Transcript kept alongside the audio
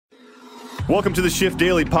Welcome to the Shift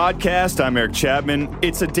Daily Podcast. I'm Eric Chapman.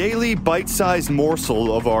 It's a daily bite-sized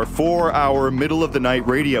morsel of our 4-hour middle-of-the-night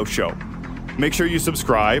radio show. Make sure you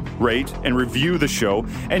subscribe, rate, and review the show,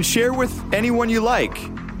 and share with anyone you like.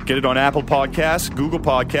 Get it on Apple Podcasts, Google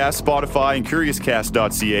Podcasts, Spotify, and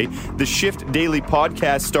CuriousCast.ca. The Shift Daily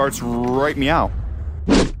Podcast starts right meow.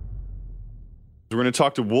 We're going to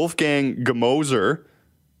talk to Wolfgang Gamoser.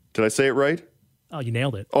 Did I say it right? Oh, you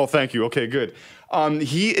nailed it. Oh, thank you. Okay, good.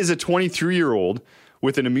 He is a 23-year-old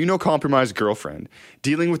with an immunocompromised girlfriend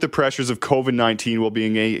dealing with the pressures of COVID-19 while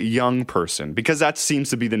being a young person, because that seems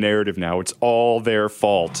to be the narrative now. It's all their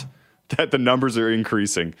fault that the numbers are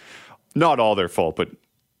increasing. Not all their fault, but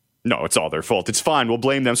no, it's all their fault. It's fine. We'll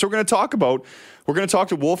blame them. So we're going to talk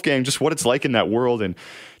to Wolfgang just what it's like in that world. And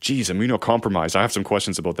geez, immunocompromised. I have some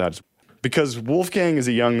questions about that because Wolfgang is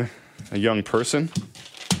a young person.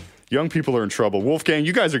 Young people are in trouble. Wolfgang,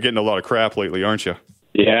 you guys are getting a lot of crap lately, aren't you?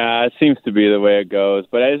 Yeah, it seems to be the way it goes.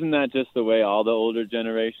 But isn't that just the way all the older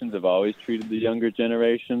generations have always treated the younger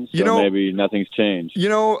generations? So maybe nothing's changed.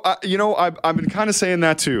 I've been kind of saying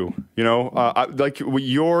that too. Like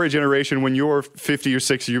your generation, when you're 50 or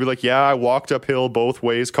 60, you'd be like, yeah, I walked uphill both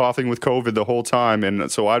ways coughing with COVID the whole time.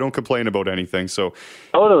 And so I don't complain about anything. So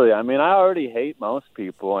totally. I mean, I already hate most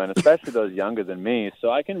people, and especially those younger than me.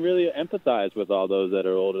 So I can really empathize with all those that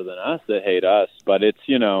are older than us that hate us. But it's,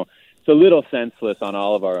 it's a little senseless on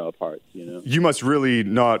all of our parts, You must really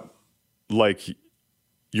not like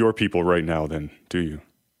your people right now then, do you?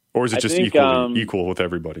 Or is it just equal with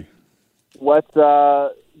everybody? What's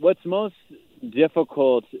most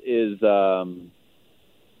difficult is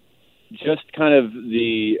just kind of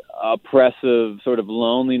the oppressive sort of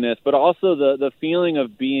loneliness, but also the feeling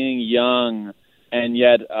of being young and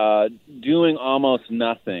yet doing almost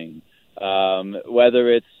nothing.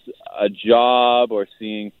 Whether it's a job or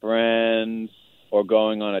seeing friends or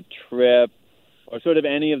going on a trip or sort of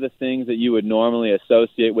any of the things that you would normally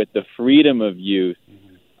associate with the freedom of youth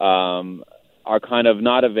are kind of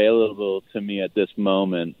not available to me at this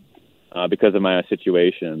moment because of my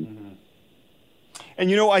situation.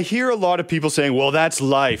 And, I hear a lot of people saying, well, that's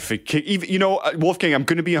life. Wolfgang, I'm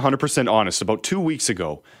going to be 100% honest. About 2 weeks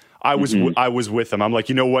ago, I was with them. I'm like,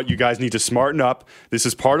 you know what? You guys need to smarten up. This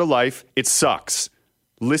is part of life. It sucks.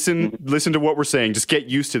 Listen to what we're saying. Just get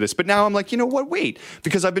used to this. But now I'm like, you know what? Wait,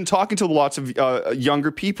 because I've been talking to lots of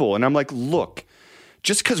younger people, and I'm like, look,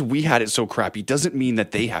 just because we had it so crappy doesn't mean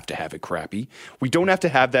that they have to have it crappy. We don't have to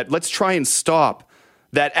have that. Let's try and stop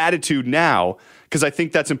that attitude now, because I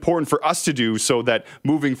think that's important for us to do so that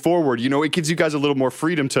moving forward, it gives you guys a little more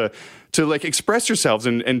freedom to like express yourselves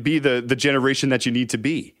and be the generation that you need to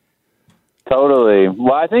be. Totally.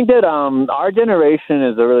 Well, I think that our generation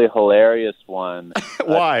is a really hilarious one.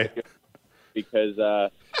 Why? Because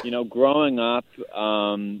growing up,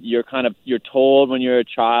 you're told when you're a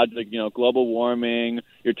child, like global warming.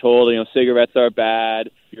 You're told cigarettes are bad.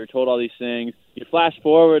 You're told all these things. You flash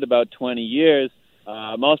forward about 20 years.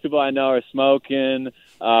 Most people I know are smoking.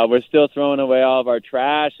 We're still throwing away all of our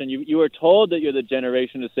trash. And you were told that you're the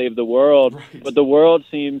generation to save the world, right. But the world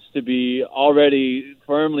seems to be already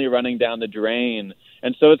firmly running down the drain.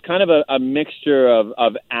 And so it's kind of a mixture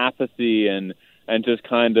of apathy and just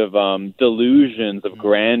kind of delusions of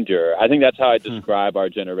grandeur. I think that's how I describe our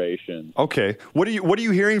generation. Okay. What are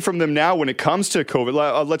you hearing from them now when it comes to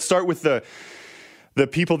COVID? Let's start with the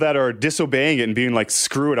people that are disobeying it and being like,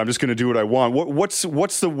 screw it, I'm just going to do what I want. What's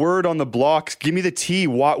the word on the block? Give me the tea.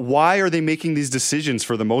 Why are they making these decisions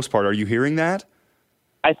for the most part? Are you hearing that?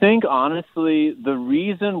 I think, honestly, the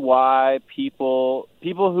reason why people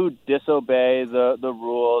who disobey the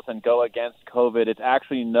rules and go against COVID, it's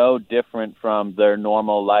actually no different from their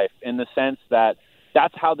normal life in the sense that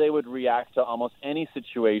that's how they would react to almost any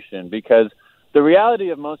situation. Because the reality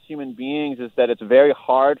of most human beings is that it's very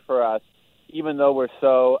hard for us, even though we're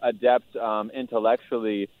so adept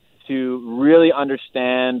intellectually, to really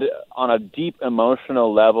understand on a deep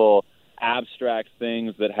emotional level abstract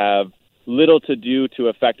things that have little to do to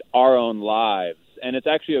affect our own lives. And it's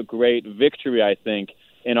actually a great victory, I think,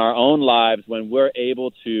 in our own lives when we're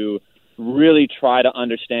able to really try to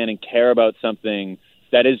understand and care about something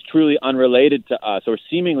that is truly unrelated to us or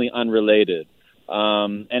seemingly unrelated.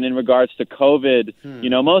 And in regards to COVID,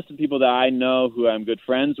 most of the people that I know who I'm good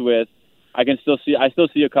friends with, I still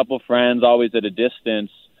see a couple friends always at a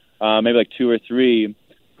distance, maybe like 2 or 3,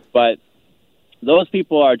 but those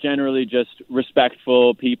people are generally just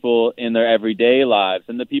respectful people in their everyday lives.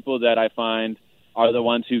 And the people that I find are the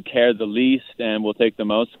ones who care the least and will take the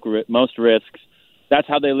most risks that's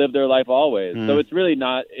how they live their life always. So it's really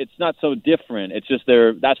not so different. It's just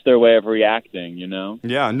that's their way of reacting, you know?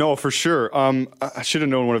 Yeah, no, for sure. I should have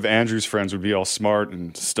known one of Andrew's friends would be all smart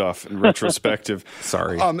and stuff and retrospective.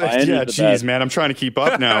 Sorry. Yeah, geez, man, I'm trying to keep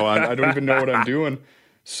up now. I don't even know what I'm doing.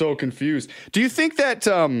 So confused. Do you think that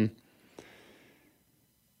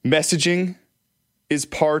messaging is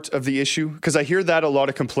part of the issue? Because I hear that a lot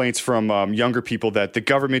of complaints from younger people that the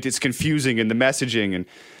government is confusing in the messaging, and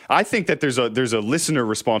I think that there's a listener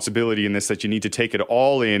responsibility in this, that you need to take it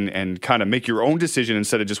all in and kind of make your own decision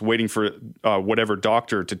instead of just waiting for whatever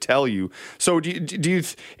doctor to tell you. So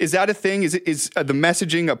is that a thing? Is the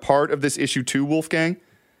messaging a part of this issue too, Wolfgang?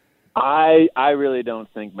 I really don't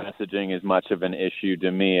think messaging is much of an issue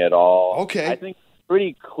to me at all. Okay. I think it's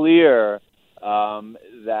pretty clear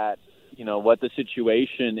that, you know, what the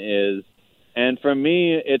situation is. And for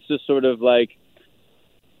me, it's just sort of like,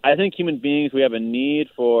 I think human beings, we have a need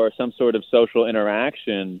for some sort of social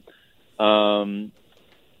interaction. And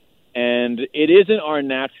it isn't our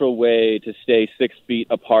natural way to stay 6 feet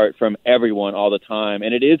apart from everyone all the time.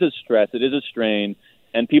 And it is a stress, it is a strain,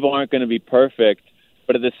 and people aren't going to be perfect.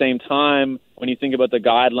 But at the same time, when you think about the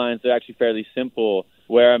guidelines, they're actually fairly simple.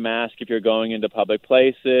 Wear a mask if you're going into public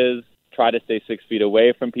places. Try to stay 6 feet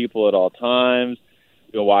away from people at all times.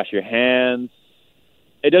 You'll wash your hands.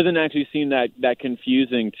 It doesn't actually seem that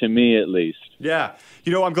confusing to me, at least. Yeah.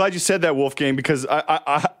 You know, I'm glad you said that, Wolfgang, because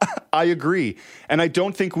I agree. And I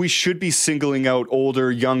don't think we should be singling out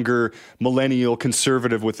older, younger, millennial,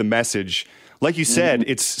 conservative with the message. Like you said,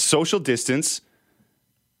 it's social distance,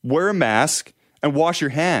 wear a mask, and wash your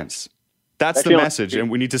hands. That's the message, and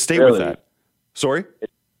we need to stay with that. Sorry?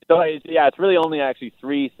 It's really only actually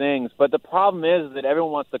 3 things. But the problem is that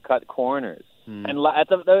everyone wants to cut corners. And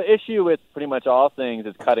the issue with pretty much all things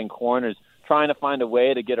is cutting corners, trying to find a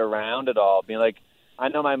way to get around it all. Being like, I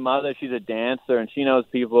know my mother, she's a dancer, and she knows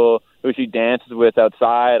people who she dances with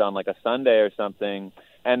outside on like a Sunday or something.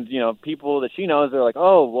 And, you know, people that she knows are like,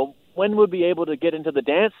 oh, well, when would we be able to get into the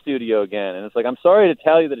dance studio again? And it's like, I'm sorry to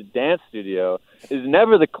tell you that a dance studio is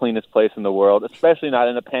never the cleanest place in the world, especially not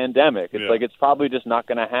in a pandemic. It's like, it's probably just not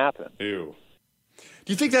going to happen. Ew.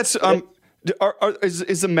 Do you think that's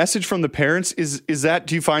is the message from the parents, is that,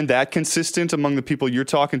 do you find that consistent among the people you're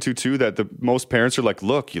talking to too, that the most parents are like,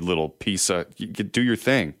 look, you little piece of, you do your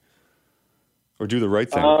thing or do the right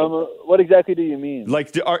thing? What exactly do you mean?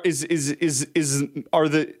 Like, are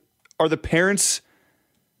the parents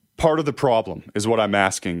part of the problem is what I'm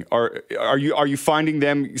asking. Are you finding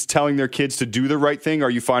them telling their kids to do the right thing? Or are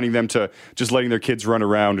you finding them to just letting their kids run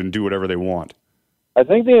around and do whatever they want? I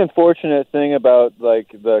think the unfortunate thing about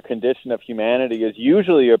like the condition of humanity is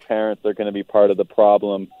usually your parents are going to be part of the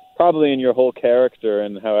problem, probably in your whole character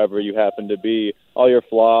and however you happen to be, all your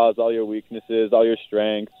flaws, all your weaknesses, all your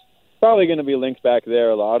strengths, probably going to be linked back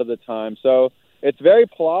there a lot of the time. So it's very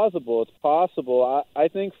plausible. It's possible. I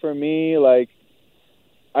think for me, like,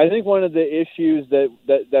 I think one of the issues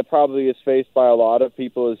that probably is faced by a lot of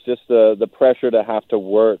people is just the pressure to have to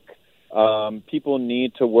work. People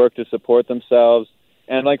need to work to support themselves.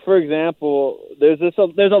 And like, for example, there's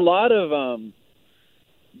a lot of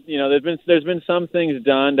you know, there's been some things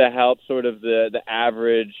done to help sort of the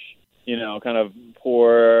average, you know, kind of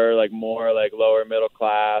poor, like more like lower middle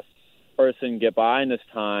class person get by in this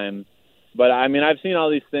time. But I mean, I've seen all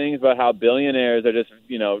these things about how billionaires are just,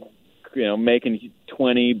 you know, making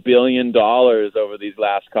 $20 billion over these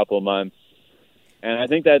last couple of months. And I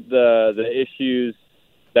think that the issues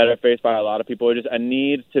that are faced by a lot of people are just a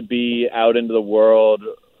need to be out into the world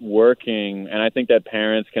working. And I think that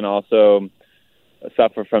parents can also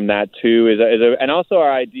suffer from that too. And also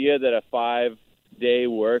our idea that a 5-day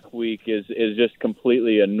work week is just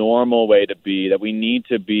completely a normal way to be, that we need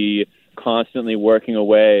to be constantly working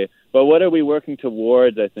away. But what are we working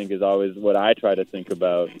towards, I think, is always what I try to think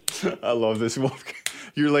about. I love this.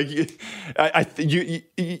 You're like,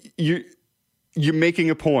 you're making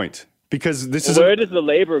a point. Because this is where does the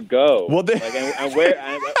labor go? Well, and where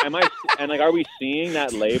am I? And like, are we seeing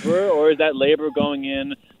that labor, or is that labor going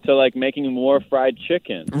in to like making more fried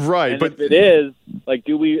chicken? Right, and but if it is, like,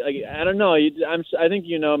 do we? Like, I don't know. I think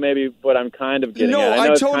you know maybe what I'm kind of getting at. I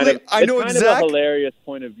know it's kind of a hilarious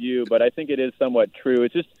point of view, but I think it is somewhat true.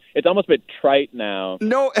 It's almost a bit trite now.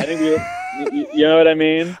 No, I think you know what I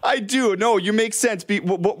mean? I do. No, you make sense.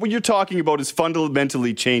 What you're talking about is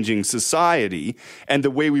fundamentally changing society and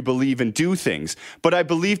the way we believe and do things. But I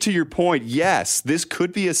believe, to your point, yes, this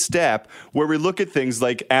could be a step where we look at things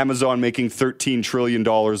like Amazon making $13 trillion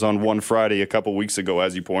on one Friday a couple weeks ago,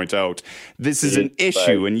 as you point out. This is an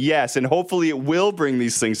issue, and yes, and hopefully it will bring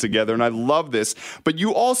these things together, and I love this. But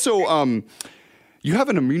you also... You have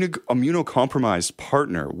an immunocompromised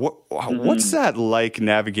partner. What's that like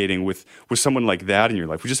navigating with someone like that in your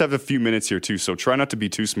life? We just have a few minutes here, too, so try not to be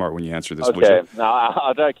too smart when you answer this, would you? Okay, no,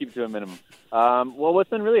 I'll try to keep it to a minimum. Well,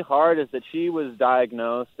 what's been really hard is that she was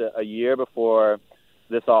diagnosed a year before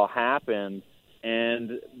this all happened,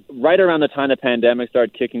 and right around the time the pandemic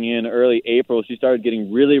started kicking in, early April, she started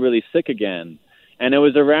getting really, really sick again. And it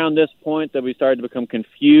was around this point that we started to become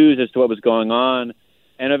confused as to what was going on.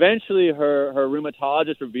 And eventually her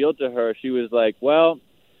rheumatologist revealed to her, she was like, well,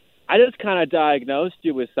 I just kind of diagnosed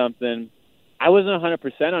you with something. I wasn't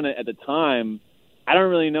 100% on it at the time. I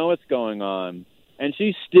don't really know what's going on. And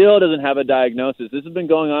she still doesn't have a diagnosis. This has been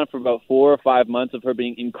going on for about 4 or 5 months of her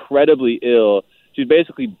being incredibly ill. She's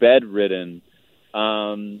basically bedridden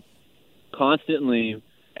constantly.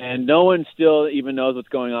 And no one still even knows what's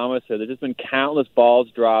going on with her. There's just been countless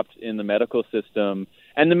balls dropped in the medical system.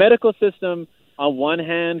 And the medical system, on one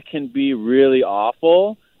hand, can be really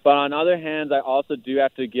awful, but on other hand, I also do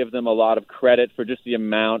have to give them a lot of credit for just the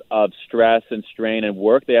amount of stress and strain and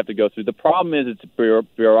work they have to go through. The problem is it's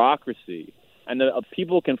bureaucracy, and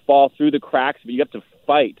people can fall through the cracks, but you have to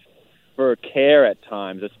fight for care at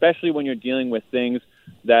times, especially when you're dealing with things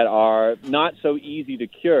that are not so easy to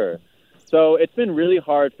cure. So it's been really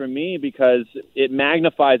hard for me because it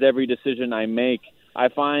magnifies every decision I make. I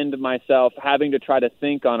find myself having to try to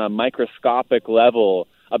think on a microscopic level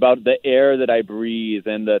about the air that I breathe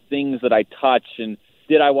and the things that I touch, and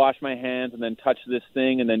did I wash my hands and then touch this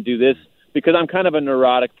thing and then do this, because I'm kind of a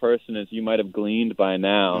neurotic person, as you might have gleaned by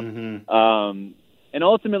now. Mm-hmm. And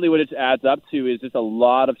ultimately what it adds up to is just a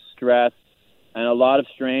lot of stress and a lot of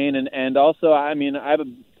strain. And also, I mean,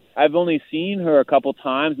 I've only seen her a couple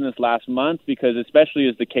times in this last month because, especially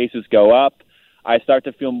as the cases go up, I start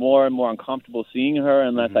to feel more and more uncomfortable seeing her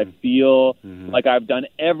unless I feel like I've done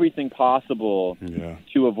everything possible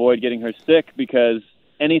to avoid getting her sick, because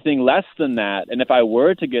anything less than that, and if I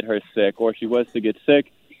were to get her sick or she was to get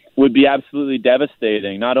sick, would be absolutely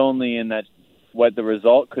devastating, not only in that what the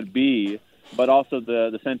result could be, but also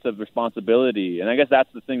the sense of responsibility. And I guess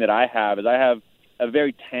that's the thing that I have, is I have a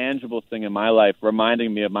very tangible thing in my life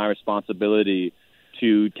reminding me of my responsibility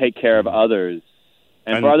to take care of others.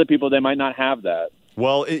 And for other people, they might not have that.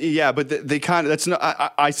 Well, yeah, but they kind of, that's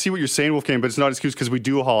not, I see what you're saying, Wolfgang, but it's not an excuse, because we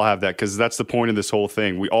do all have that, because that's the point of this whole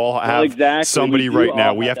thing. We all have somebody right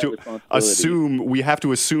now. We have to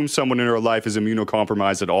assume someone in our life is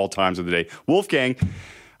immunocompromised at all times of the day. Wolfgang,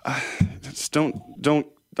 just don't,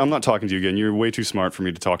 I'm not talking to you again. You're way too smart for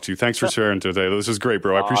me to talk to. Thanks for sharing today. This is great,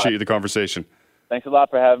 bro. I appreciate the conversation. Thanks a lot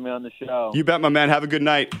for having me on the show. You bet, my man. Have a good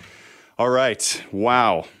night. All right.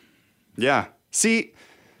 Wow. Yeah. See,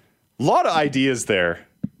 a lot of ideas there.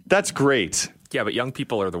 That's great. Yeah, but young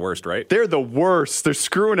people are the worst, right? They're the worst. They're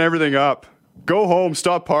screwing everything up. Go home.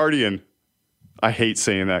 Stop partying. I hate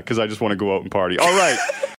saying that because I just want to go out and party. All right.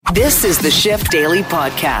 This is the Shift Daily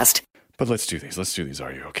Podcast. But let's do these. Let's do these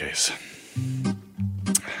Are You Okays.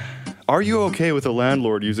 Are you okay with a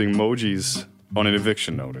landlord using emojis on an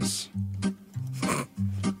eviction notice?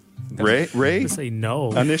 Ray? I say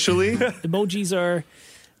no. Initially? Emojis are,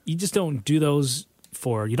 you just don't do those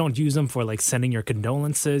you don't use them for like sending your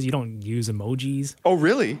condolences. You don't use emojis. Oh,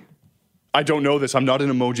 really? I don't know this. I'm not an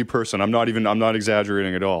emoji person. I'm not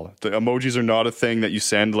exaggerating at all. The emojis are not a thing that you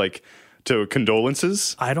send like to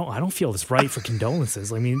condolences. I don't feel it's right for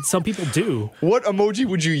condolences. I mean, some people do. What emoji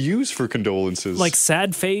would you use for condolences? Like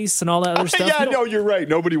sad face and all that other stuff. Yeah, no, you're right.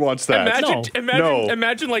 Nobody wants that.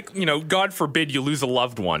 Imagine like, God forbid you lose a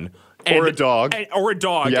loved one. Or a dog.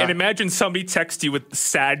 Yeah. Yeah. And imagine somebody text you with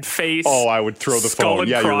sad face. Oh, I would throw the skull phone. and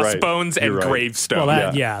You're crossbones right. and You're right. gravestone.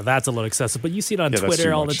 Well, that's a little excessive. But you see it on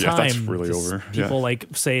Twitter all the time. Yeah, that's really over. People like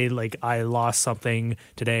say like I lost something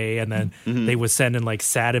today, and then they would send in like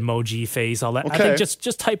sad emoji face, all that. Okay. I think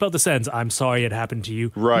just type out the sentence, "I'm sorry it happened to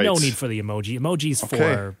you." Right. No need for the emoji. Emojis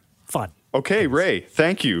for fun. Okay, Ray,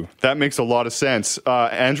 thank you. That makes a lot of sense.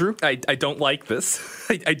 Andrew? I don't like this.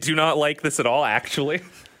 I do not like this at all, actually.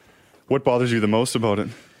 What bothers you the most about it?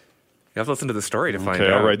 You have to listen to the story to find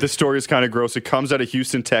Okay, out. all right. This story is kind of gross. It comes out of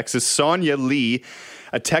Houston, Texas. Sonia Lee,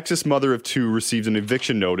 a Texas mother of two, received an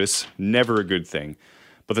eviction notice. Never a good thing.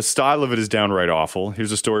 But the style of it is downright awful.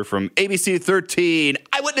 Here's a story from ABC 13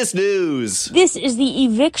 Eyewitness News. This is the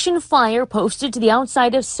eviction flyer posted to the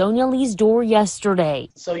outside of Sonia Lee's door yesterday.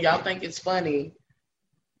 So y'all think it's funny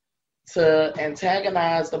to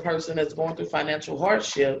antagonize the person that's going through financial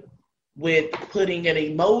hardship with putting an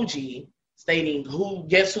emoji stating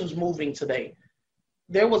guess who's moving today.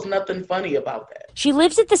 There was nothing funny about that. She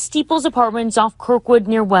lives at the Steeples Apartments off Kirkwood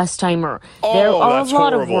near Westheimer. There are a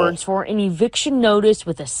lot of words for an eviction notice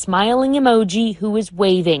with a smiling emoji who is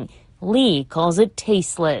waving. Lee calls it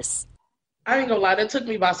tasteless. I ain't gonna lie, that took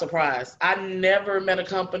me by surprise. I never met a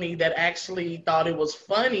company that actually thought it was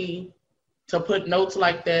funny to put notes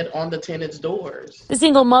like that on the tenants' doors. The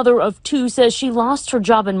single mother of two says she lost her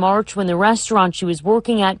job in March when the restaurant she was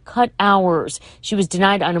working at cut hours. She was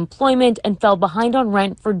denied unemployment and fell behind on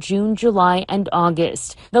rent for June, July, and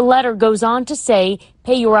August. The letter goes on to say,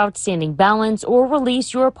 pay your outstanding balance or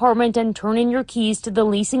release your apartment and turn in your keys to the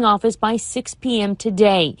leasing office by 6 p.m.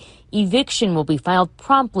 today. Eviction will be filed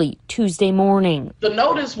promptly Tuesday morning. The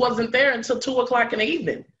notice wasn't there until 2 o'clock in the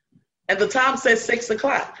evening, and the time says 6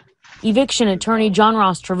 o'clock. Eviction attorney John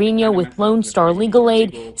Ross Trevino with Lone Star Legal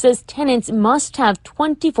Aid says tenants must have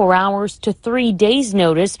 24 hours to 3 days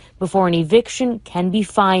notice before an eviction can be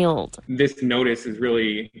filed. This notice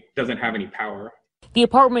doesn't have any power. The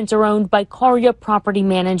apartments are owned by Karya Property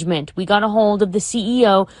Management. We got a hold of the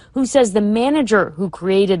CEO, who says the manager who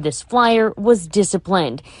created this flyer was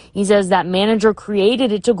disciplined. He says that manager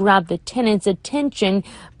created it to grab the tenants' attention,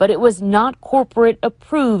 but it was not corporate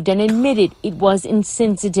approved and admitted it was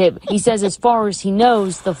insensitive. He says as far as he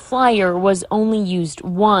knows, the flyer was only used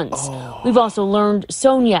once. We've also learned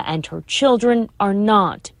Sonia and her children are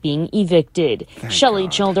not being evicted. Shelley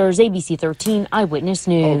Childers, ABC 13 Eyewitness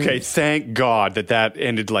News. Okay, thank God that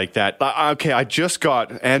ended like that. Okay,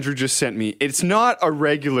 Andrew just sent me. It's not a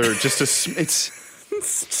regular, it's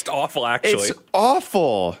It's awful, actually. It's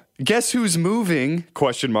awful. Guess who's moving? ?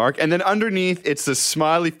 And then underneath, it's the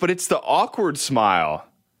smiley, but it's the awkward smile.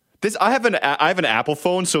 I have an Apple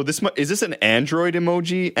phone, so is this an Android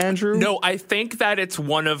emoji, Andrew? No, I think that it's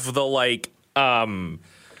one of the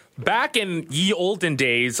back in ye olden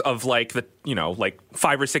days of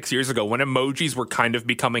 5 or 6 years ago when emojis were kind of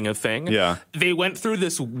becoming a thing. Yeah. They went through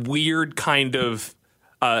this weird kind of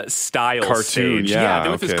style cartoon stage. yeah they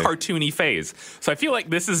went through this cartoony phase. So I feel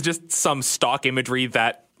like this is just some stock imagery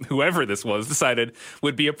that whoever this was decided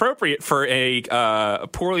would be appropriate for a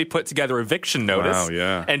poorly put together eviction notice. Wow,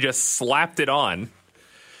 yeah. And just slapped it on.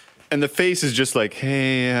 And the face is just like,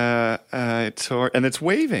 hey, and it's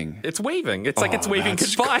waving. It's waving. It's like it's waving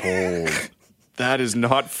goodbye. Cold. That is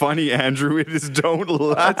not funny, Andrew. It is, don't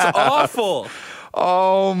laugh. That's awful.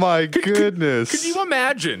 Oh my goodness. Could you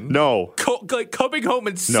imagine? No. Coming home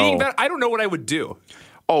and seeing that? I don't know what I would do.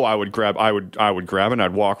 Oh, I would grab and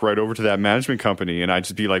I'd walk right over to that management company and I'd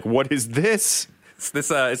just be like, what is this? Is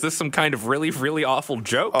this some kind of really, really awful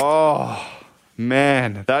joke? Oh,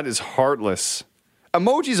 man, that is heartless.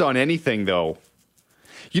 Emojis on anything, though.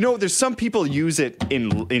 You know, there's some people use it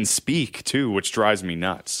in speak, too, which drives me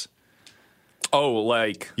nuts. Oh,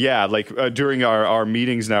 Yeah, during our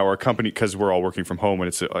meetings now, our company, because we're all working from home, and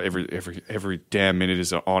it's every damn minute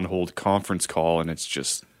is an on-hold conference call, and it's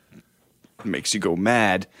just makes you go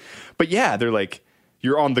mad. But yeah, they're like,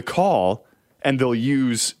 you're on the call, and they'll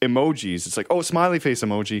use emojis. It's like, oh, smiley face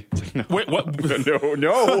emoji. It's like, no. Wait, what?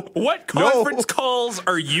 No. What conference calls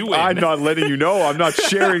are you in? I'm not letting you know. I'm not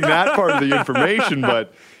sharing that part of the information,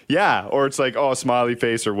 but yeah. Or it's like, oh, smiley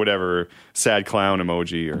face or whatever, sad clown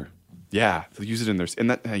emoji or, yeah, they'll use it in their,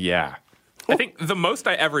 yeah. I think the most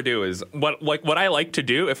I ever do is, what I like to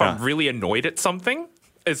do if I'm really annoyed at something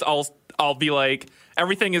is I'll be like,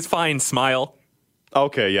 everything is fine, smile.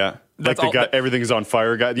 Okay, yeah. That's like the guy, everything's on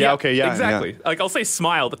fire guy. Yeah, okay, yeah. Exactly. Yeah. I'll say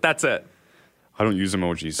smile, but that's it. I don't use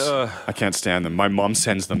emojis. I can't stand them. My mom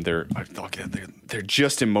sends them. They're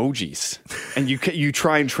just emojis, and you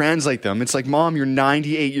try and translate them. It's like, Mom, you're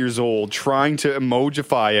 98 years old, trying to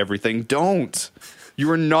emojify everything. Don't. You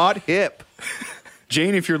are not hip,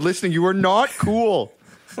 Jane. If you're listening, you are not cool.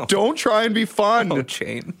 Don't try and be fun. Oh,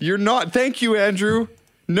 Jane. You're not. Thank you, Andrew.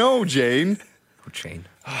 No, Jane. Oh, Jane.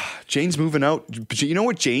 Jane's moving out. You know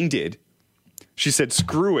what Jane did? She said,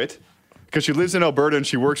 "Screw it." Because she lives in Alberta and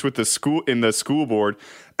she works with the school board.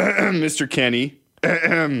 Mr. Kenny,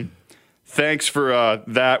 thanks for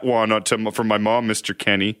that one from my mom, Mr.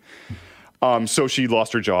 Kenny. So she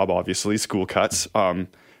lost her job, obviously, school cuts.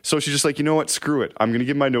 So she's just like, you know what, screw it. I'm going to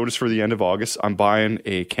give my notice for the end of August. I'm buying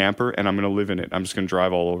a camper and I'm going to live in it. I'm just going to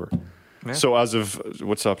drive all over. Yeah. So as of,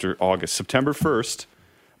 what's after August? September 1st.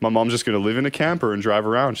 My mom's just going to live in a camper and drive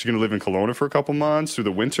around. She's going to live in Kelowna for a couple months through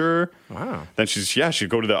the she'll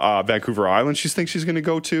go to the Vancouver Island she thinks she's going to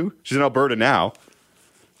go to. She's in Alberta now.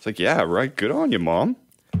 It's like, yeah, right. Good on you, Mom.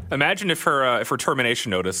 Imagine if her termination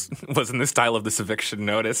notice was in the style of this eviction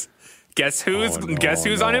notice. Guess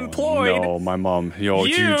who's unemployed? No, my mom.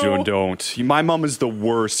 Don't. My mom is the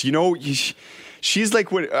worst. You know, she's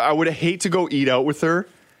like, I would hate to go eat out with her.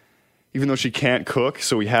 Even though she can't cook,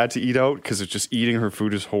 so we had to eat out because it's just eating her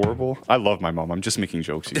food is horrible. I love my mom. I'm just making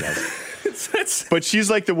jokes, you guys. But she's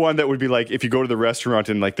like the one that would be like, if you go to the restaurant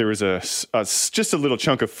and like there was just a little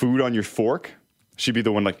chunk of food on your fork, she'd be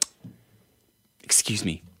the one like, excuse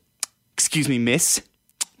me, miss,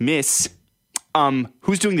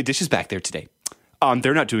 who's doing the dishes back there today?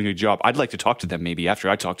 They're not doing a good job. I'd like to talk to them maybe after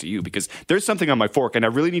I talk to you because there's something on my fork and I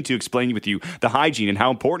really need to explain with you the hygiene and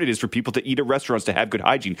how important it is for people to eat at restaurants to have good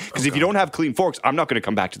hygiene. Because if you don't have clean forks, I'm not going to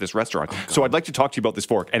come back to this restaurant. So I'd like to talk to you about this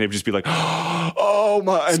fork. And it'd just be like, oh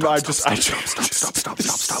my. And I just stop.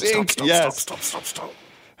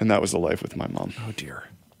 And that was the life with my mom. Oh, dear.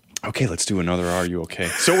 Okay, let's do another Are You Okay?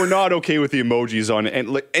 So we're not okay with the emojis on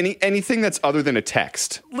and like anything that's other than a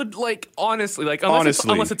text. Like honestly, like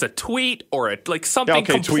unless it's a tweet or something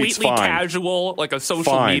completely casual, like a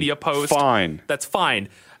social media post. Fine. That's fine.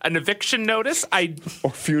 An eviction notice,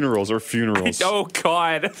 or funerals. Oh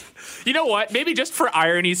God. You know what? Maybe just for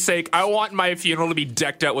irony's sake, I want my funeral to be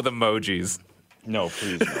decked out with emojis. No,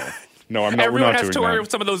 please no. No, I'm not. Everyone we're not has doing to wear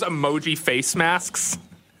that. some of those emoji face masks.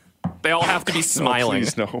 They all have to be smiling.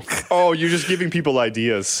 No, please, no. Oh, you're just giving people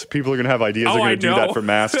ideas. People are going to have ideas. They're going to do that for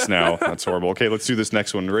masks now. That's horrible. Okay, let's do this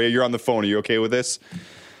next one. Ray, you're on the phone. Are you okay with this?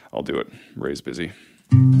 I'll do it. Ray's busy.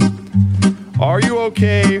 Are you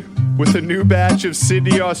okay with the new batch of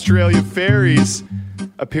Sydney, Australia ferries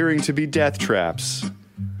appearing to be death traps?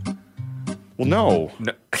 Well, no.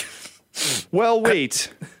 Well,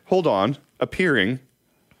 wait. Hold on. Appearing.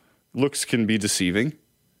 Looks can be deceiving.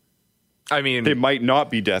 I mean, they might not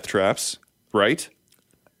be death traps, right?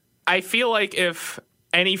 I feel like if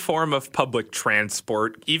any form of public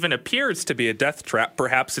transport even appears to be a death trap,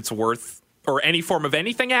 perhaps it's worth, or any form of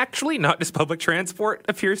anything actually, not just public transport,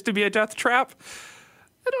 appears to be a death trap.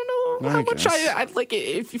 I don't know how much I'd like.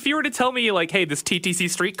 If you were to tell me, like, hey, this TTC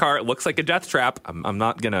streetcar, it looks like a death trap, I'm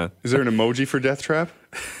not gonna. Is there an emoji for death trap?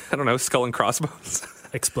 I don't know, skull and crossbones.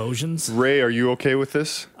 Explosions. Ray, are you okay with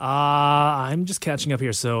this? I'm just catching up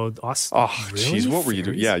here. So, jeez, really? What were you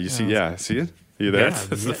doing? Yeah, you see, see it? Are you there? Yeah,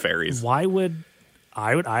 this is the ferries. Why would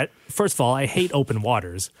I? First of all, I hate open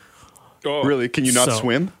waters. Oh. Really? Can you not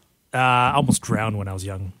swim? I almost drowned when I was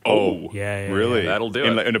young. Oh, yeah, really? That'll do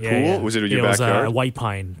it. In a pool? Yeah. Was it in your backyard? It was White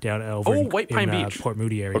Pine down over in White Pine Beach, Port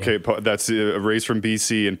Moody area. Okay, that's Ray's from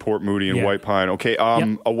BC and Port Moody and White Pine. Okay,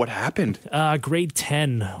 what happened? Grade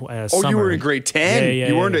 10. Summer. You were in grade 10. Yeah,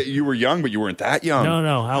 you weren't. You were young, but you weren't that young.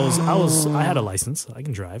 No. I had a license. I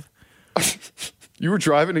can drive. You were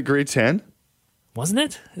driving at grade 10? Wasn't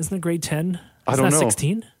it? Isn't it grade 10? I don't know.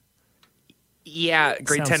 16? Yeah,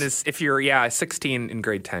 grade 10 is if you're 16 in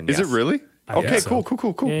grade 10. Is it really? Okay, so.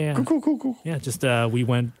 Cool. Yeah. Cool. Yeah, just we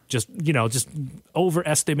went just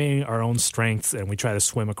overestimating our own strengths, and we try to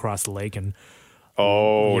swim across the lake and.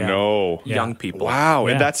 Oh no! Young people. Wow,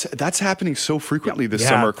 and that's happening so frequently this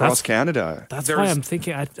summer across Canada. That's why I'm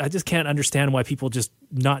thinking. I just can't understand why people just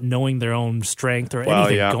not knowing their own strength or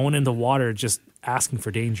anything going into water just asking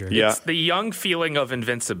for danger. Yeah, it's the young feeling of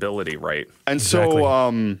invincibility, right? And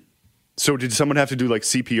exactly. So did someone have to do like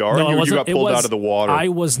CPR? No, you got pulled out of the water. I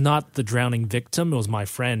was not the drowning victim. It was my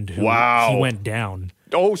friend who he went down.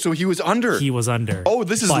 Oh, so he was under. He was under. Oh,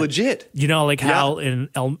 this is legit. You know, like how in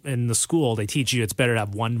the school they teach you it's better to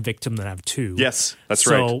have one victim than have two. Yes, that's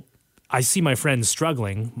right. So I see my friend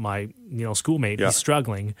struggling, my schoolmate, he's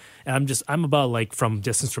struggling, and I'm about like from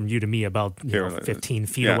distance from you to me about 15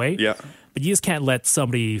 feet away. Yeah. But you just can't let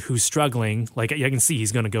somebody who's struggling, like I can see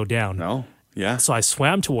he's going to go down. No. Yeah. So I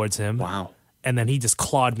swam towards him. Wow. And then he just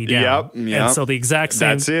clawed me down. Yep. And so the exact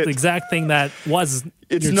same, the exact thing that was.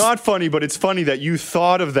 It's not funny, but it's funny that you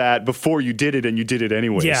thought of that before you did it, and you did it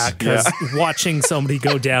anyways. Yeah, because watching somebody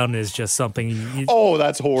go down is just something.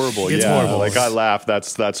 That's horrible. It's horrible. Like I laugh.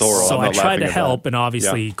 That's horrible. So I tried to help, and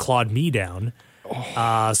obviously he clawed me down.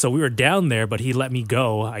 So we were down there, but he let me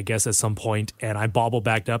go, I guess, at some point, and I bobbled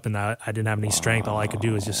back up, and I didn't have any strength. All I could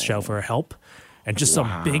do was just shout for help, and just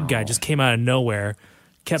some big guy just came out of nowhere.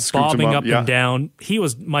 Kept bobbing up and down.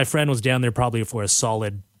 My friend was down there probably for a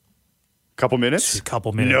solid couple minutes.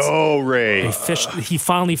 No, Ray. He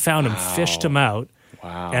finally found him, fished him out.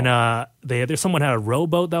 Wow. And someone had a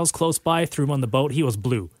rowboat that was close by, threw him on the boat. He was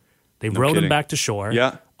blue. They rowed him back to shore.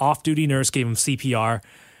 Yeah. Off-duty nurse gave him CPR,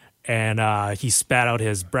 and he spat out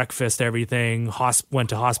his breakfast, everything. Went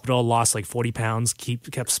to hospital, lost like 40 pounds,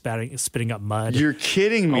 kept spitting up mud. You're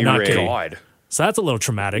kidding me, not Ray. kidding. God. So that's a little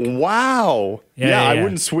traumatic. Wow. Yeah, I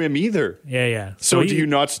wouldn't swim either. Yeah. So do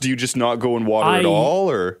you just not go in water at all,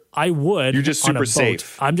 or I would? You're just super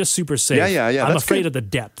safe. I'm just super safe. Yeah. I'm afraid of the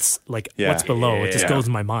depths, like what's below. It just goes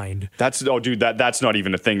in my mind. That's not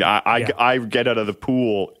even a thing. I get out of the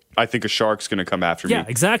pool I think a shark's going to come after me. Yeah,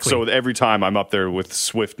 exactly. So every time I'm up there with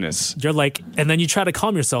swiftness. You're like, and then you try to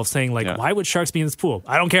calm yourself saying like, why would sharks be in this pool?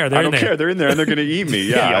 I don't care. They're I don't care. They're in there and they're going to eat me.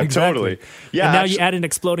 Yeah, exactly. totally. Yeah. And now you add in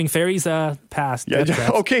exploding fairies past. Yeah.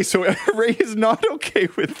 Okay, so Ray is not okay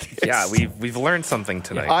with this. Yeah, we've learned something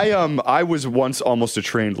tonight. I was once almost a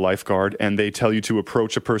trained lifeguard, and they tell you to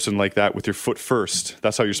approach a person like that with your foot first.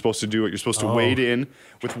 That's how you're supposed to do it. You're supposed to wade in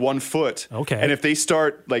with one foot. Okay. And if they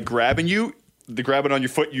start like grabbing you, they grab it on your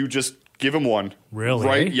foot, you just give them one. Really?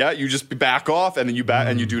 Right? Yeah, you just back off, and then you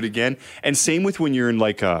and you do it again. And same with when you're in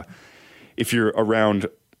like if you're around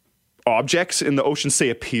objects in the ocean, say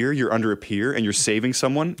a pier, you're under a pier and you're saving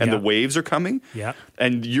someone and the waves are coming. Yeah.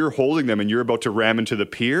 And you're holding them and you're about to ram into the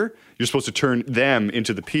pier, you're supposed to turn them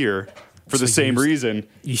into the pier for the same reason.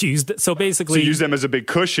 So basically, use them as a big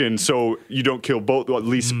cushion so you don't kill both. Well, at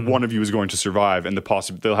least one of you is going to survive, and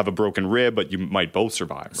they'll have a broken rib, but you might both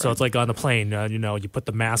survive. Right? So it's like on the plane, you put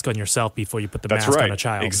the mask on yourself before you put the mask on a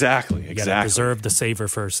child. Exactly. You got to preserve the saver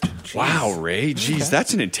first. Wow, Ray. Jeez,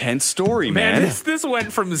 that's an intense story, man. This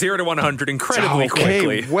went from 0 to 100 incredibly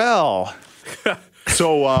quickly. Well,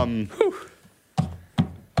 so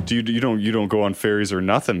you don't go on ferries or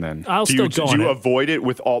nothing then? I'll still go on Do you it. avoid it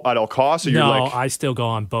at all costs? Or No, you're like, I still go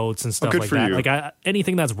on boats and stuff good like for that. you. Like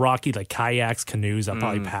anything that's rocky, like kayaks, canoes, I'll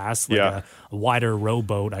probably pass. Like a wider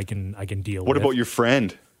rowboat, I can deal with. what about your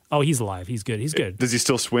friend? Oh, he's alive. He's good. He's good. Does he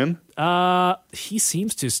still swim? He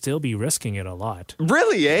seems to still be risking it a lot.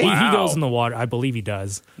 Really, eh? He goes in the water. I believe he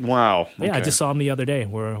does. Wow. Yeah, I Okay. just saw him the other day.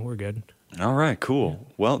 We're good. All right, cool.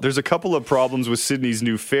 Well, there's a couple of problems with Sydney's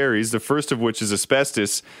new ferries, the first of which is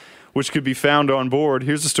asbestos, which could be found on board.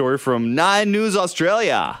 Here's a story from 9 News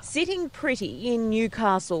Australia. Sitting pretty in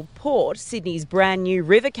Newcastle Port, Sydney's brand new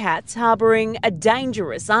river cats harbouring a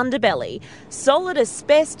dangerous underbelly. Solid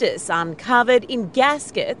asbestos uncovered in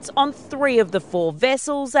gaskets on 3 of the 4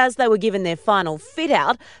 vessels as they were given their final fit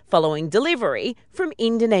out following delivery from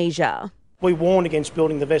Indonesia. We warned against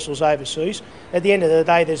building the vessels overseas. At the end of the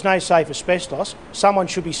day, there's no safe asbestos. Someone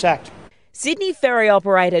should be sacked. Sydney ferry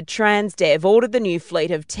operator Transdev ordered the new fleet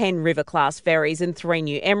of 10 River-class ferries and 3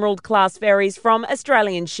 new Emerald-class ferries from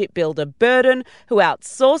Australian shipbuilder Burden, who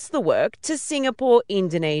outsourced the work to Singapore,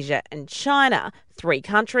 Indonesia and China. 3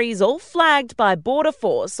 countries all flagged by Border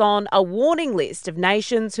Force on a warning list of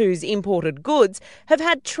nations whose imported goods have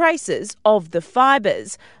had traces of the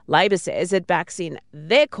fibres. Labor says it backs in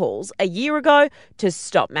their calls a year ago to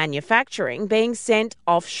stop manufacturing being sent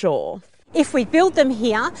offshore. If we build them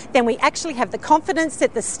here, then we actually have the confidence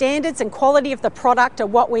that the standards and quality of the product are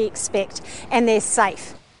what we expect and they're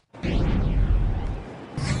safe.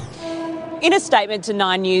 In a statement to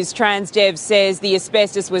 9 News, Transdev says the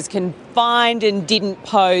asbestos was confined and didn't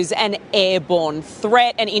pose an airborne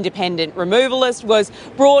threat. An independent removalist was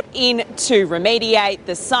brought in to remediate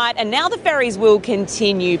the site, and now the ferries will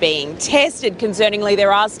continue being tested. Concerningly,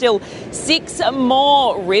 there are still 6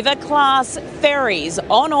 more river-class ferries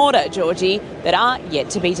on order, Georgie, that are yet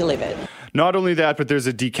to be delivered. Not only that, but there's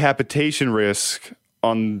a decapitation risk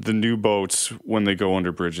on the new boats when they go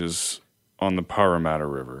under bridges on the Parramatta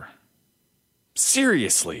River.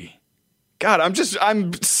 Seriously. God,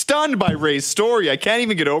 I'm stunned by Ray's story. I can't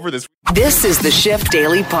even get over this. This is the Shift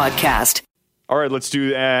Daily Podcast. All right, let's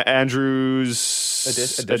do Andrew's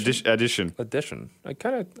addition.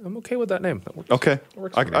 I'm okay with that name. That works. Okay. That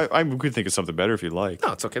works for me. I could think of something better if you'd like.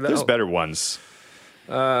 No, it's okay. There's better ones.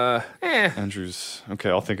 Eh. Andrew's. Okay,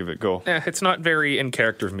 I'll think of it. Go. It's not very in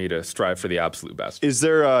character of me to strive for the absolute best. Is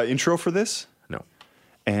there an intro for this? No.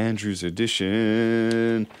 Andrew's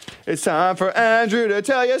edition. It's time for Andrew to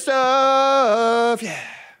tell you stuff. Yeah.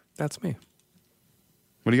 That's me.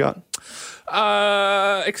 What do you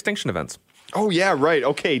got? Extinction events. Oh, yeah, right.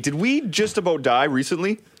 Okay. Did we just about die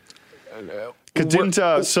recently? No. Didn't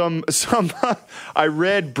some I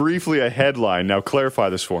read briefly a headline. Now clarify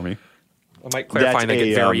this for me. I might clarify and I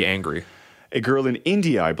get very angry. A girl in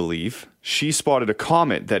India, I believe, she spotted a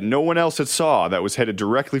comet that no one else had saw that was headed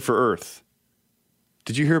directly for Earth.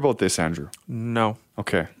 Did you hear about this, Andrew? No.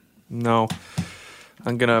 Okay. No.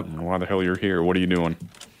 I'm gonna... Why the hell you're here? What are you doing?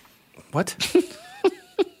 What?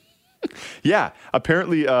 Yeah,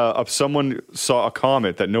 apparently someone saw a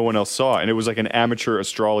comet that no one else saw, and it was like an amateur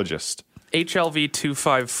astrologist. HLV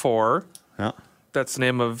 254. Yeah. That's the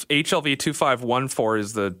name of... HLV 2514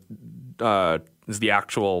 is the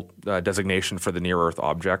actual designation for the near-Earth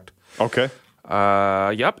object. Okay.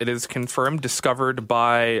 Yep, it is confirmed, discovered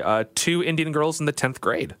by 2 Indian girls in the 10th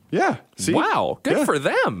grade. Yeah. See? Wow, good for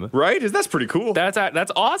them. Right? That's pretty cool. That's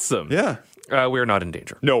awesome. Yeah. We're not in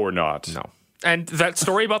danger. No, we're not. No. And that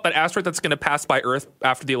story about that asteroid that's going to pass by Earth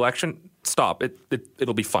after the election, stop.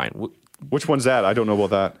 It'll be fine. Which one's that? I don't know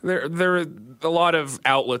about that. There are a lot of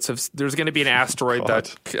outlets of there's going to be an asteroid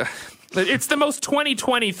that it's the most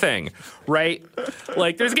 2020 thing, right?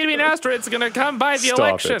 Like there's going to be an asteroid that's going to come by the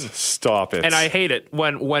election. Stop it. And I hate it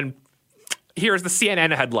when here's the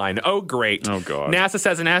CNN headline. Oh great. Oh god. NASA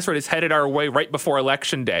says an asteroid is headed our way right before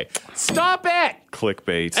election day. Stop it.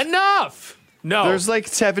 Clickbait. Enough. No. There's like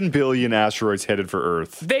 7 billion asteroids headed for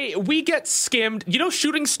Earth. We get skimmed. You know,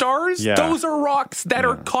 shooting stars? Yeah. Those are rocks that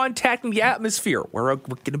are contacting the atmosphere. We're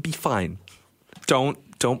going to be fine. Don't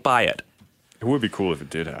buy it. It would be cool if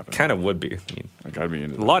it did happen. Kind of would be. I mean, I gotta be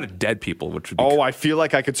into that. A lot of dead people, which would be I feel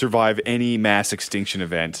like I could survive any mass extinction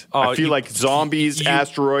event. I feel like zombies,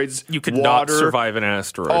 asteroids, you could water. not survive an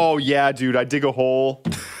asteroid. Oh yeah, dude, I dig a hole.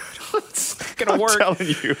 It's gonna work. I'm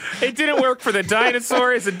telling you. It didn't work for the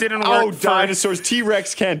dinosaurs. It didn't work for dinosaurs.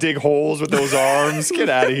 T-Rex can't dig holes with those arms. Get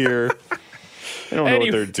out of here. They don't know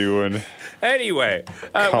what they're doing. Anyway,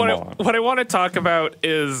 what I want to talk about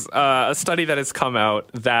is a study that has come out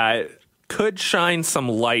that could shine some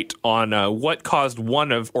light on what caused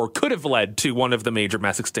could have led to one of the major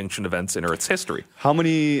mass extinction events in Earth's history. How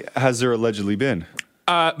many has there allegedly been?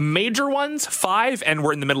 Major ones, 5, and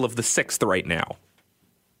we're in the middle of the 6th right now.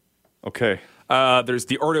 Okay. There's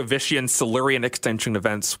the Ordovician Silurian extinction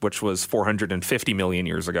events, which was 450 million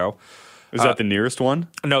years ago. Is that the nearest one?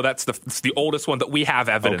 No, it's the oldest one that we have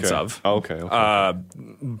evidence of. Okay.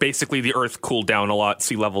 Basically, the Earth cooled down a lot,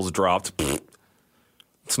 sea levels dropped.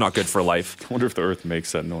 It's not good for life. I wonder if the Earth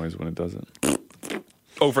makes that noise when it doesn't.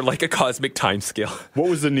 Over like a cosmic time scale. What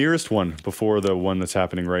was the nearest one before the one that's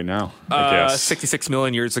happening right now? I guess 66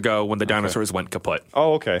 million years ago when the dinosaurs went kaput.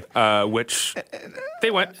 Oh, okay. Which they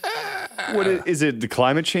went. What is it? The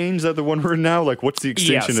climate change? Is that the one we're in now? Like, what's the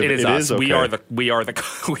extinction? Yes, it is us. Okay. We are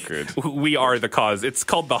the cause. It's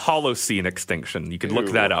called the Holocene extinction. You can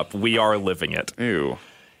look that up. We are living it. Ew.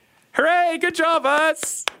 Hooray! Good job,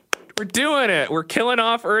 us. We're doing it. We're killing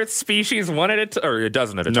off Earth species one at a time, or a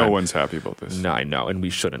dozen at a time. No one's happy about this. No, I know, and we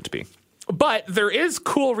shouldn't be. But there is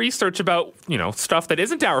cool research about, stuff that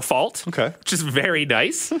isn't our fault. Okay. Which is very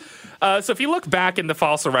nice. So if you look back in the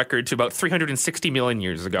fossil record to about 360 million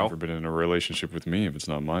years ago. Never been in a relationship with me if it's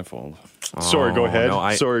not my fault. Sorry, go ahead. Go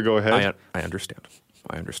ahead. I understand.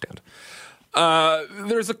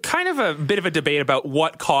 There's a kind of a bit of a debate about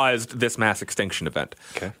what caused this mass extinction event.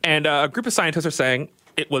 Okay. And a group of scientists are saying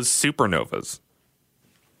it was supernovas.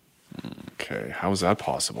 Okay, how is that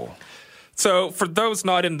possible? So for those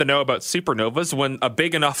not in the know about supernovas, when a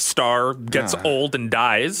big enough star gets old and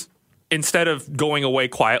dies, instead of going away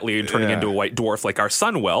quietly and turning into a white dwarf like our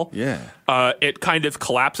sun will, it kind of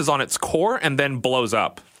collapses on its core and then blows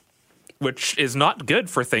up, which is not good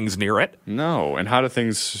for things near it. No, and how do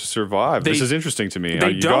things survive? This is interesting to me.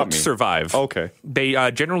 They don't survive. Okay. They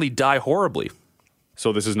generally die horribly.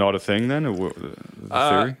 So this is not a thing then? The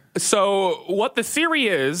theory? So what the theory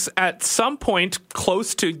is, at some point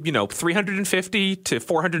close to, 350 to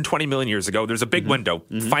 420 million years ago, there's a big window.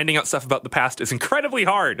 Finding out stuff about the past is incredibly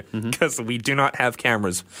hard because we do not have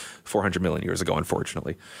cameras 400 million years ago,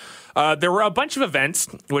 unfortunately. There were a bunch of events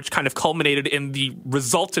which kind of culminated in the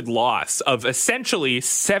resulted loss of essentially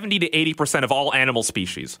 70 to 80% of all animal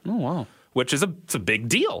species. Oh, wow. Which is it's a big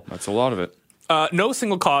deal. That's a lot of it. No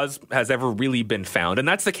single cause has ever really been found, and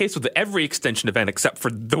that's the case with every extinction event except for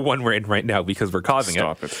the one we're in right now because we're causing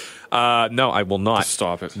Stop it. No, I will not. Just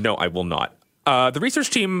stop it. No, I will not. The research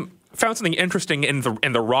team found something interesting in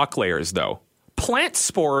the rock layers, though. Plant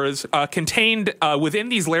spores contained within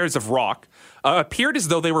these layers of rock appeared as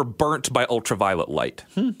though they were burnt by ultraviolet light.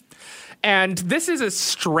 And this is a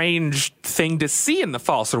strange thing to see in the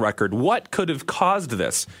fossil record. What could have caused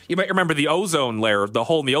this? You might remember the ozone layer, the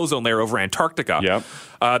hole in the ozone layer over Antarctica.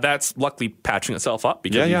 Yep. That's luckily patching itself up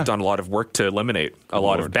because you've done a lot of work to eliminate a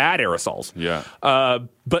lot of bad aerosols. Yeah.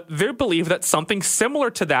 But they believe that something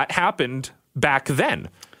similar to that happened back then,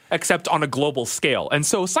 except on a global scale. And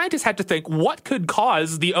so scientists had to think, what could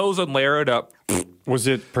cause the ozone layer to... Was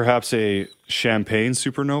it perhaps a champagne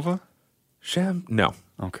supernova? No.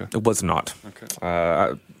 Okay. It was not.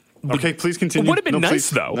 Okay. Okay, please continue. It would have been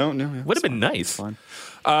nice, though. No. Would have been nice. Fine.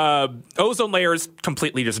 Ozone layers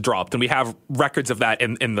completely just dropped, and we have records of that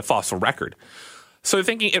in the fossil record. So they're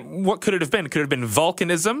thinking, what could it have been? Could it have been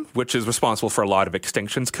volcanism, which is responsible for a lot of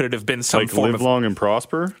extinctions? Could it have been some form live long and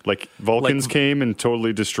prosper? Like Vulcans came and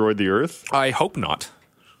totally destroyed the Earth? I hope not.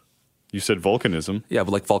 You said volcanism. Yeah,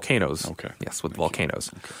 but like volcanoes. Okay. Yes, with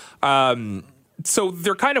volcanoes. Okay. So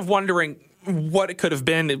they're kind of wondering what it could have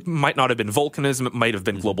been. It might not have been volcanism. It might have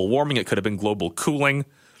been global warming. It could have been global cooling.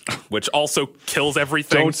 which also kills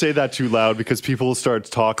everything. Don't say that too loud because people will start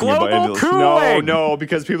talking Global about it. cooling! No,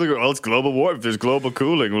 because people go, it's global warming. If there's global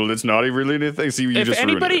cooling, well, it's not really anything. See, you just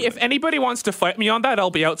ruined it. If anybody wants to fight me on that,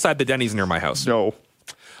 I'll be outside the Denny's near my house. No.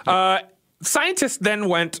 Scientists then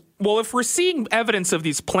went, well, if we're seeing evidence of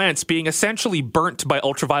these plants being essentially burnt by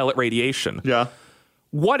ultraviolet radiation,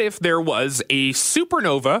 what if there was a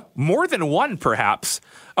supernova, more than one perhaps,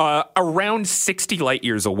 around 60 light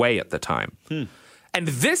years away at the time? And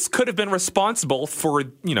this could have been responsible for,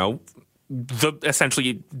 the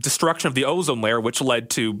essentially destruction of the ozone layer, which led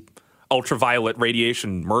to ultraviolet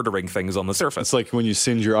radiation murdering things on the surface. It's like when you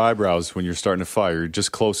singe your eyebrows when you're starting a fire. You're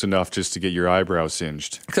just close enough just to get your eyebrows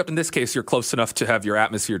singed. Except in this case, you're close enough to have your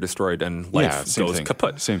atmosphere destroyed and life goes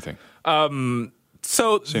kaput. Same thing.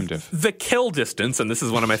 So Same diff. The kill distance, and this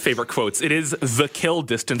is one of my favorite quotes, it is the kill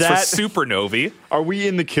distance for supernovae. Are we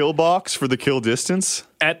in the kill box for the kill distance?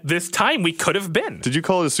 At this time, we could have been. Did you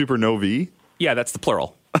call it a supernovae? Yeah, that's the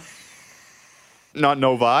plural. Not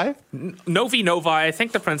novae? Novi. I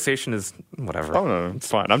think the pronunciation is whatever. Oh, no, it's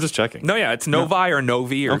fine. I'm just checking. No, yeah, it's novi or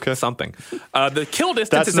novi or something. The kill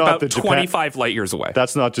distance is about 25 light years away.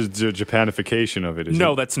 That's not just the Japanification of it, is it?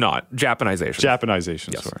 No, that's not. Japanization.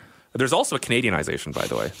 Japanization, sorry. There's also a Canadianization, by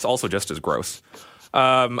the way. It's also just as gross.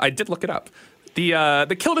 I did look it up.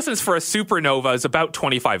 The kill distance for a supernova is about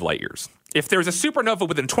 25 light years. If there's a supernova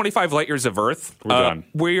within 25 light years of Earth, we're done.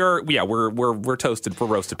 We're toasted. We're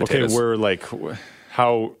roasted potatoes. Okay, we're like,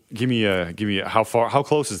 give me a how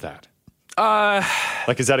close is that?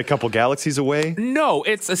 Is that a couple galaxies away? No,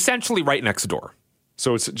 it's essentially right next door.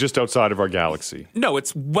 So it's just outside of our galaxy. No,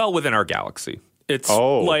 it's well within our galaxy. It's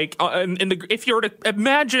if you were to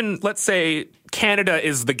imagine, let's say Canada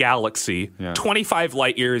is the galaxy, 25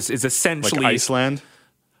 light years is essentially like Iceland.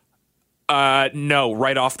 No,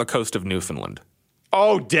 right off the coast of Newfoundland.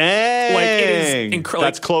 Oh, dang! It is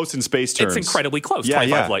that's close in space terms. It's incredibly close.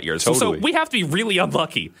 25 light years. Totally. So we have to be really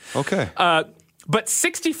unlucky. Okay. But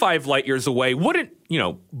 65 light years away wouldn't,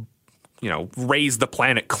 raise the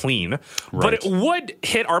planet clean, but it would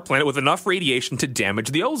hit our planet with enough radiation to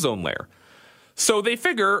damage the ozone layer. So they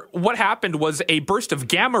figure what happened was a burst of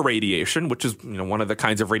gamma radiation, which is one of the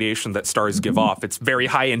kinds of radiation that stars give off. It's very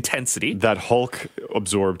high intensity. That Hulk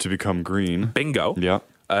absorbed to become green. Bingo. Yeah.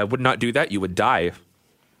 Would not do that. You would die.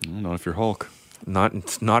 Not if you're Hulk. Not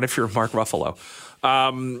if you're Mark Ruffalo.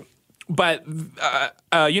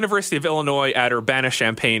 But University of Illinois at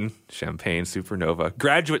Urbana-Champaign supernova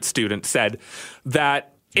graduate student said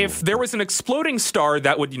that if there was an exploding star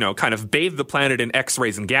that would kind of bathe the planet in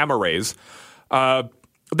X-rays and gamma rays,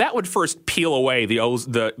 that would first peel away the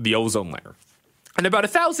ozone layer. And about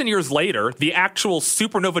 1,000 years later, the actual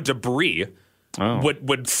supernova debris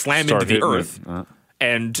would slam into the Earth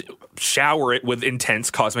and shower it with intense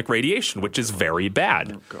cosmic radiation, which is very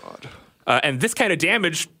bad. Oh, God. And this kind of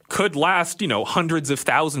damage could last, hundreds of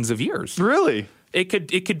thousands of years. Really? It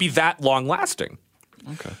could be that long lasting.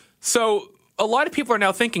 Okay. So a lot of people are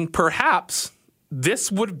now thinking perhaps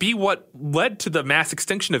this would be what led to the mass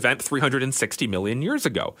extinction event 360 million years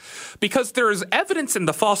ago. Because there's evidence in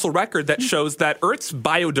the fossil record that shows that Earth's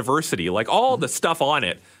biodiversity, like all the stuff on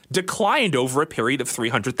it, declined over a period of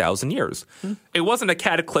 300,000 years. It wasn't a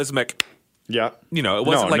cataclysmic, it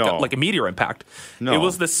wasn't like a meteor impact. No. It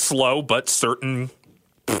was this slow but certain...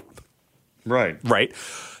 Right.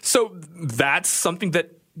 So that's something that,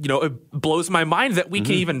 it blows my mind that we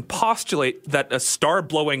can even postulate that a star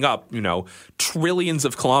blowing up, trillions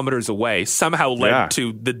of kilometers away somehow led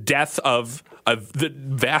to the death of the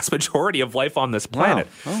vast majority of life on this planet.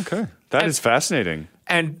 Wow. Okay. That is fascinating.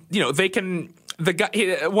 And, they can...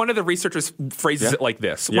 one of the researchers phrases it like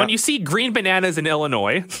this. When you see green bananas in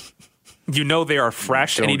Illinois, you know they are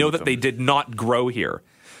fresh and you know that they did not grow here.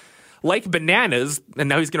 Like bananas, and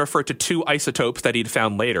now he's going to refer to two isotopes that he'd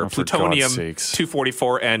found later,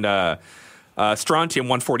 plutonium-244 and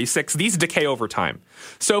strontium-146. These decay over time.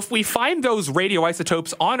 So if we find those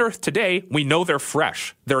radioisotopes on Earth today, we know they're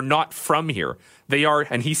fresh. They're not from here. They are,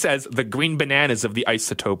 and he says, the green bananas of the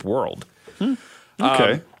isotope world.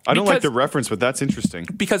 Okay. I don't like the reference, but that's interesting.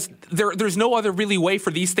 Because there's no other really way for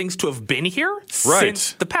these things to have been here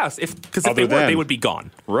since the past. Because if they were, they would be gone.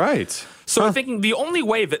 Right. So I'm thinking the only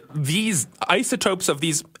way that these isotopes of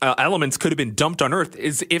these elements could have been dumped on Earth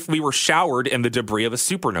is if we were showered in the debris of a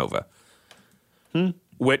supernova.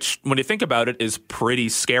 Which, when you think about it, is pretty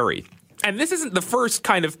scary. And this isn't the first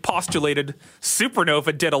kind of postulated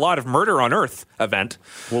supernova did a lot of murder on Earth event.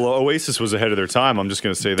 Well, Oasis was ahead of their time. I'm just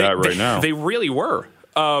going to say that right now. They really were.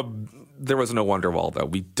 There was no wonder wall, though.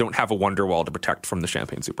 We don't have a wonder wall to protect from the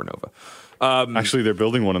Champagne supernova. Actually, they're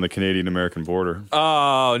building one on the Canadian-American border.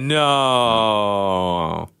 Oh,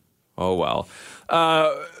 no. Oh, well.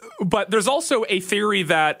 But there's also a theory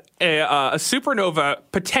that a supernova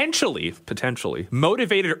potentially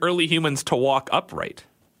motivated early humans to walk upright.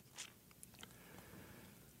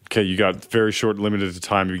 Okay, you got very short, limited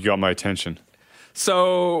time. You got my attention.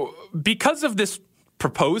 So because of this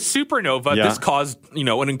proposed supernova, this caused,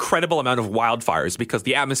 an incredible amount of wildfires because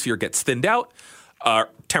the atmosphere gets thinned out,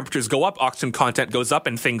 temperatures go up, oxygen content goes up,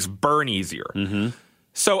 and things burn easier. Mm-hmm.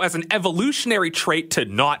 So as an evolutionary trait to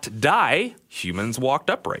not die, humans walked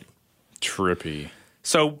upright. Trippy.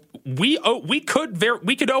 So we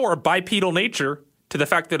could owe our bipedal nature to the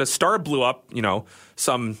fact that a star blew up,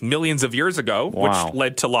 some millions of years ago, which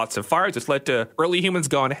led to lots of fires. It's led to early humans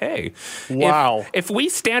going, hey, if we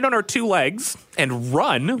stand on our two legs and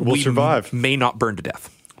run, we'll survive. May not burn to death.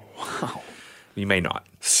 Wow. We may not.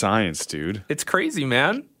 Science, dude. It's crazy,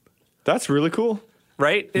 man. That's really cool.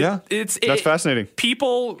 Right? That's fascinating.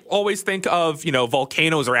 People always think of,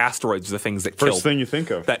 volcanoes or asteroids, the things that First thing you think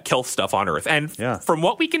of. That kill stuff on Earth. And from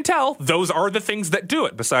what we can tell, those are the things that do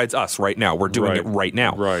it besides us right now. We're doing it right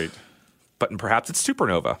now. Right. But perhaps it's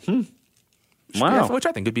supernova. Wow. Which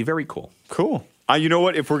I think would be very cool. Cool. You know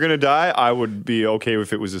what? If we're going to die, I would be okay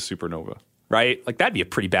if it was a supernova. Right? Like, that'd be a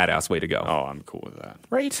pretty badass way to go. Oh, I'm cool with that.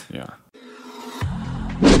 Right? Yeah.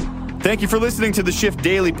 Thank you for listening to the Shift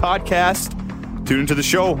Daily podcast. Tune into the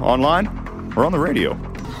show online or on the radio.